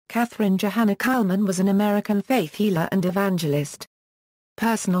Kathryn Johanna Kuhlman was an American faith healer and evangelist.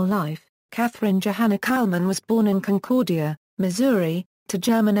 Personal life: Kathryn Johanna Kuhlman was born in Concordia, Missouri, to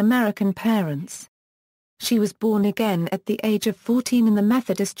German-American parents. She was born again at the age of 14 in the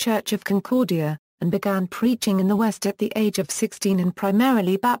Methodist Church of Concordia, and began preaching in the West at the age of 16 in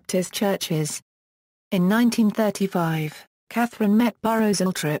primarily Baptist churches. In 1935, Kathryn met Burroughs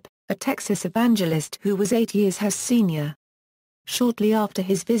Altrip, a Texas evangelist who was 8 years her senior. Shortly after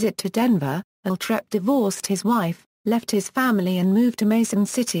his visit to Denver, Altrip divorced his wife, left his family and moved to Mason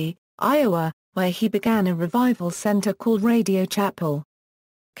City, Iowa, where he began a revival center called Radio Chapel.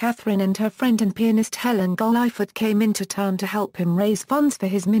 Kathryn and her friend and pianist Helen Goliford came into town to help him raise funds for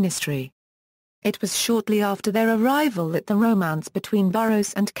his ministry. It was shortly after their arrival that the romance between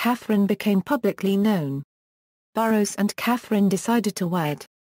Burroughs and Kathryn became publicly known. Burroughs and Kathryn decided to wed.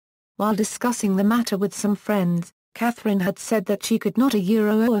 While discussing the matter with some friends, Kathryn had said that she could not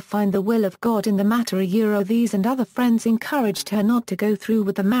find the will of God in the matter. These and other friends encouraged her not to go through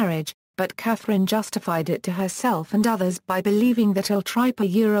with the marriage, but Kathryn justified it to herself and others by believing that Altrip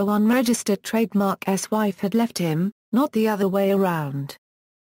unregistered trademark's wife had left him, not the other way around.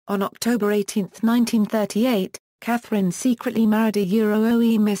 On October 18, 1938, Kathryn secretly married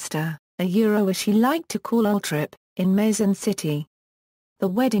Mr. as she liked to call Altrip, in Mason City. The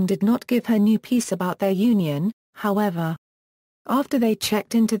wedding did not give her new peace about their union, however. After they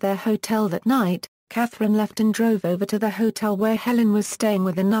checked into their hotel that night, Kathryn left and drove over to the hotel where Helen was staying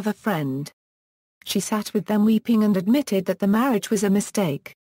with another friend. She sat with them weeping and admitted that the marriage was a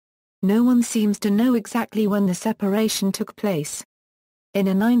mistake. No one seems to know exactly when the separation took place. In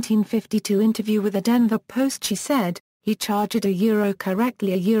a 1952 interview with the Denver Post she said, "He charged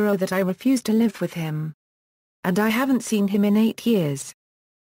correctly that I refused to live with him. And I haven't seen him in 8 years."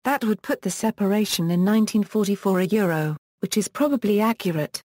 That would put the separation in 1944 which is probably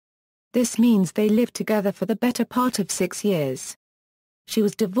accurate. This means they lived together for the better part of 6 years. She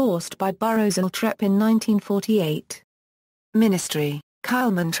was divorced by Burroughs Altrip in 1948. Ministry: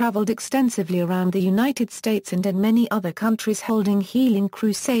 Kuhlman traveled extensively around the United States and in many other countries holding healing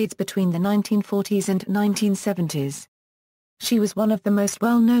crusades between the 1940s and 1970s. She was one of the most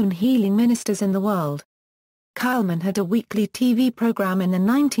well-known healing ministers in the world. Kuhlman had a weekly TV program in the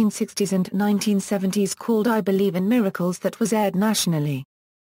 1960s and 1970s called I Believe in Miracles that was aired nationally.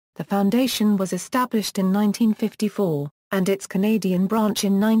 The foundation was established in 1954, and its Canadian branch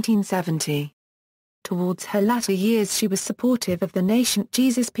in 1970. Towards her latter years she was supportive of the nascent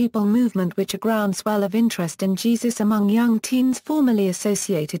Jesus People movement, which a groundswell of interest in Jesus among young teens formerly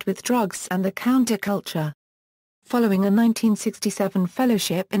associated with drugs and the counterculture. Following a 1967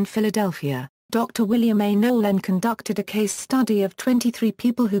 fellowship in Philadelphia, Dr. William A. Nolan conducted a case study of 23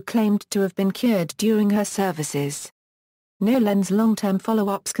 people who claimed to have been cured during her services. Nolan's long-term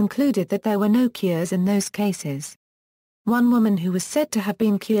follow-ups concluded that there were no cures in those cases. One woman who was said to have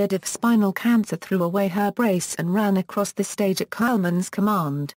been cured of spinal cancer threw away her brace and ran across the stage at Kuhlman's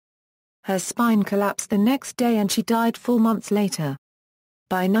command. Her spine collapsed the next day and she died 4 months later.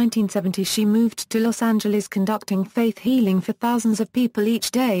 By 1970 she moved to Los Angeles conducting faith healing for thousands of people each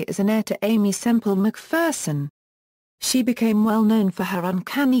day as an heir to Aimee Semple McPherson. She became well known for her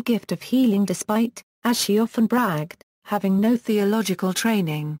uncanny gift of healing despite, as she often bragged, having no theological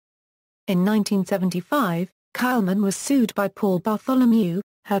training. In 1975, Kuhlman was sued by Paul Bartholomew,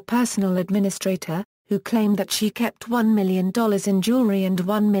 her personal administrator, who claimed that she kept $1 million in jewelry and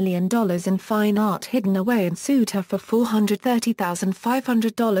 $1 million in fine art hidden away, and sued her for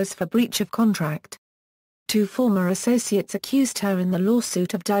 $430,500 for breach of contract. 2 former associates accused her in the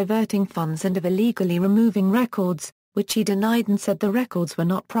lawsuit of diverting funds and of illegally removing records, which she denied and said the records were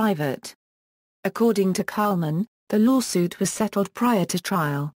not private. According to Kuhlman, the lawsuit was settled prior to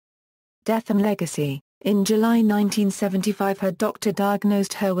trial. Death and legacy: in July 1975 her doctor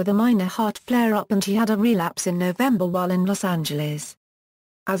diagnosed her with a minor heart flare-up and she had a relapse in November while in Los Angeles.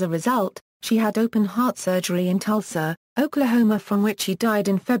 As a result, she had open heart surgery in Tulsa, Oklahoma, from which she died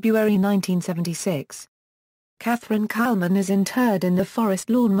in February 1976. Kathryn Kuhlman is interred in the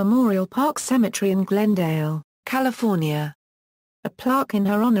Forest Lawn Memorial Park Cemetery in Glendale, California. A plaque in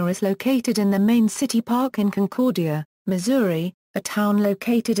her honor is located in the Main City Park in Concordia, Missouri, a town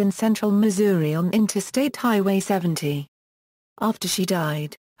located in central Missouri on Interstate Highway 70. After she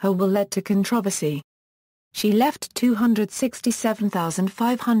died, her will led to controversy. She left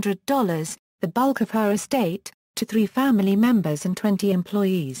 $267,500, the bulk of her estate, to 3 family members and 20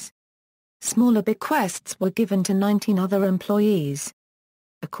 employees. Smaller bequests were given to 19 other employees.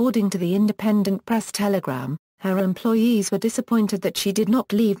 According to the Independent Press Telegram, her employees were disappointed that she did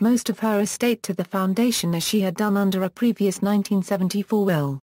not leave most of her estate to the foundation as she had done under a previous 1974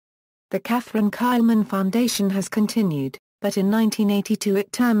 will. The Kathryn Kuhlman Foundation has continued, but in 1982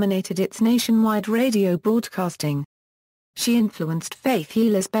 it terminated its nationwide radio broadcasting. She influenced faith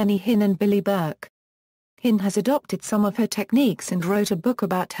healers Benny Hinn and Billy Burke. Hinn has adopted some of her techniques and wrote a book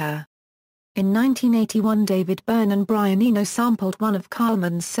about her. In 1981 David Byrne and Brian Eno sampled one of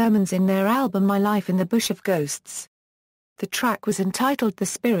Kuhlman's sermons in their album My Life in the Bush of Ghosts. The track was entitled The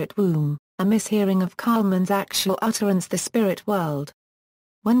Spirit Womb, a mishearing of Kuhlman's actual utterance The Spirit World.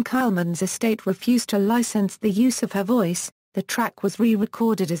 When Kuhlman's estate refused to license the use of her voice, the track was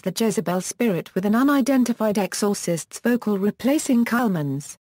re-recorded as the Jezebel Spirit with an unidentified exorcist's vocal replacing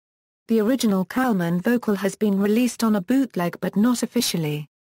Kuhlman's. The original Kuhlman vocal has been released on a bootleg but not officially.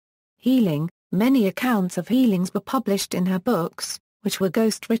 Healing. Many accounts of healings were published in her books, which were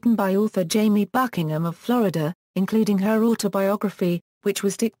ghost-written by author Jamie Buckingham of Florida, including her autobiography, which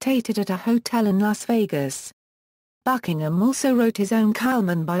was dictated at a hotel in Las Vegas. Buckingham also wrote his own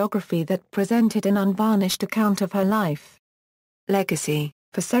Kuhlman biography that presented an unvarnished account of her life. Legacy.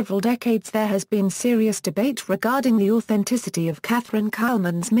 For several decades there has been serious debate regarding the authenticity of Kathryn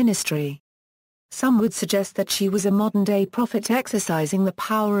Kuhlman's ministry. Some would suggest that she was a modern-day prophet exercising the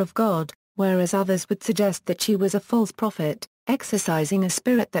power of God, whereas others would suggest that she was a false prophet, exercising a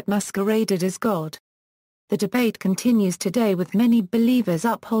spirit that masqueraded as God. The debate continues today with many believers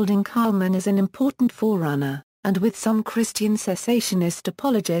upholding Kuhlman as an important forerunner, and with some Christian cessationist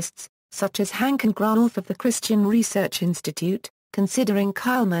apologists, such as Hank and Granoff of the Christian Research Institute, considering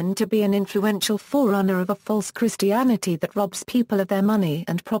Kuhlman to be an influential forerunner of a false Christianity that robs people of their money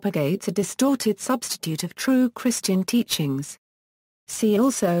and propagates a distorted substitute of true Christian teachings. See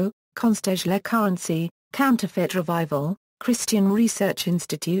also, Constagele Currency, Counterfeit Revival, Christian Research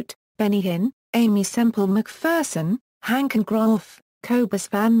Institute, Benny Hinn, Amy Semple McPherson, Hank and Granoff, Cobus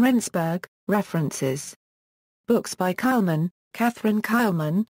van Rensburg. References. Books by Kuhlman, Kathryn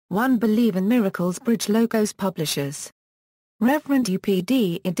Kuhlman, One Believe in Miracles Bridge Logos Publishers. Reverend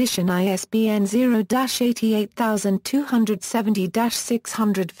UPD edition ISBN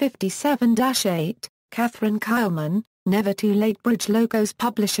 0-88270-657-8, Kathryn Kuhlman, Never Too Late Bridge Logos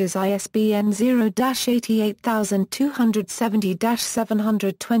Publishers ISBN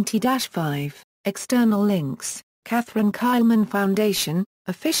 0-88270-720-5, External links, Kathryn Kuhlman Foundation,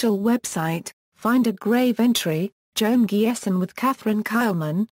 official website, Find a Grave Entry, Joan Giesson with Kathryn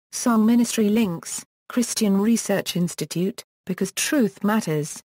Kuhlman, Song Ministry links, Christian Research Institute, Because Truth Matters.